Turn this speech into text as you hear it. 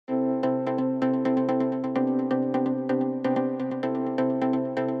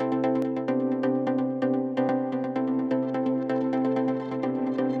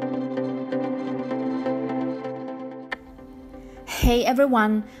Hey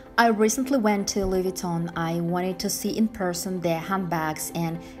everyone, I recently went to Louis Vuitton. I wanted to see in person their handbags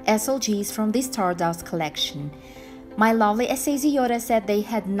and SLGs from the Stardust collection. My lovely Essazy Yoda said they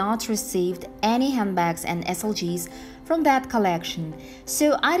had not received any handbags and SLGs from that collection,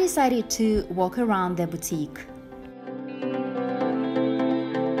 so I decided to walk around the boutique.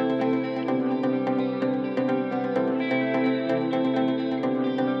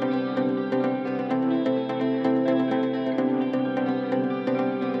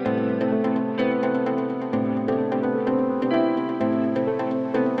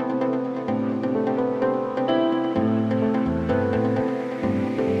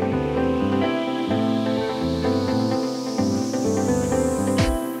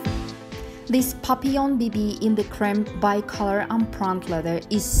 This Papillon BB in the creme bicolor empreinte leather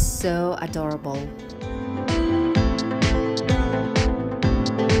is so adorable.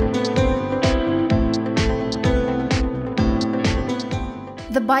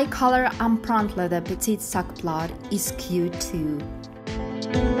 The bicolor empreinte leather petite sac plate is cute too.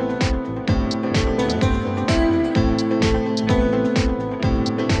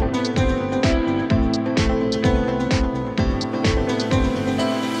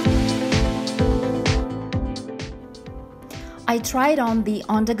 I tried on the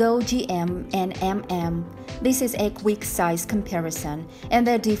On-The-Go GM and MM. This is a quick size comparison, and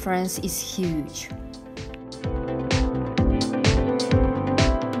the difference is huge.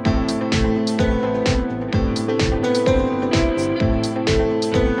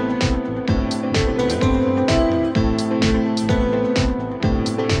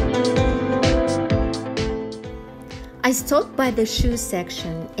 I stopped by the shoe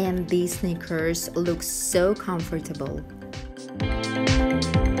section, and these sneakers look so comfortable.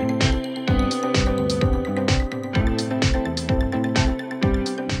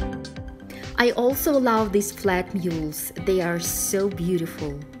 I also love these flat mules. They are so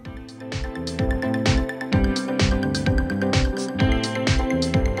beautiful.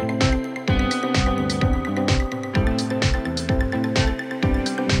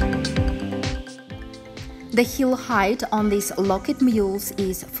 The heel height on these locket mules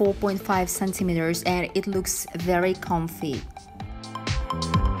is 4.5 centimeters and it looks very comfy.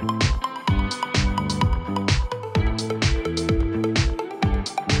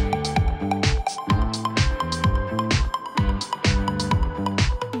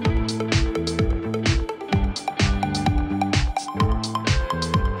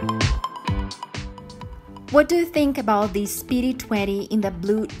 What do you think about the Speedy 20 in the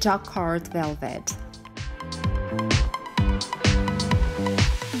blue jacquard velvet?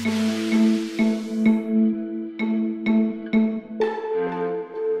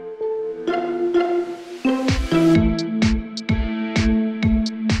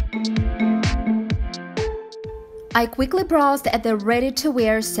 I quickly browsed at the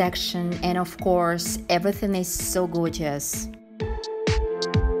ready-to-wear section, and of course, everything is so gorgeous.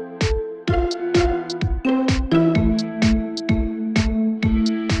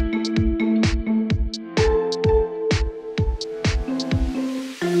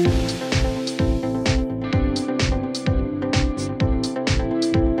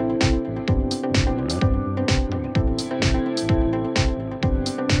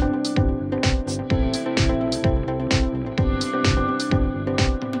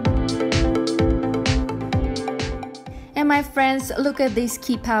 And my friends, look at this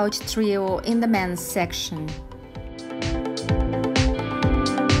key pouch trio in the men's section.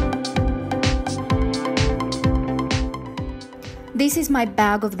 This is my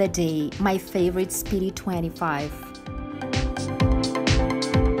bag of the day, my favorite Speedy 25.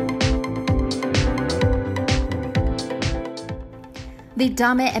 The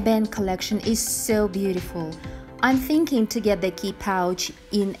Dame Ebene collection is so beautiful. I'm thinking to get the key pouch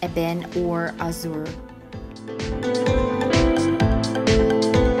in ebony or azure.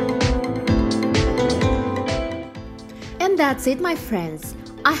 And that's it, my friends.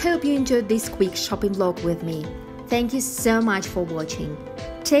 I hope you enjoyed this quick shopping vlog with me. Thank you so much for watching.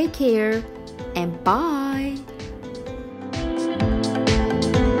 Take care and bye!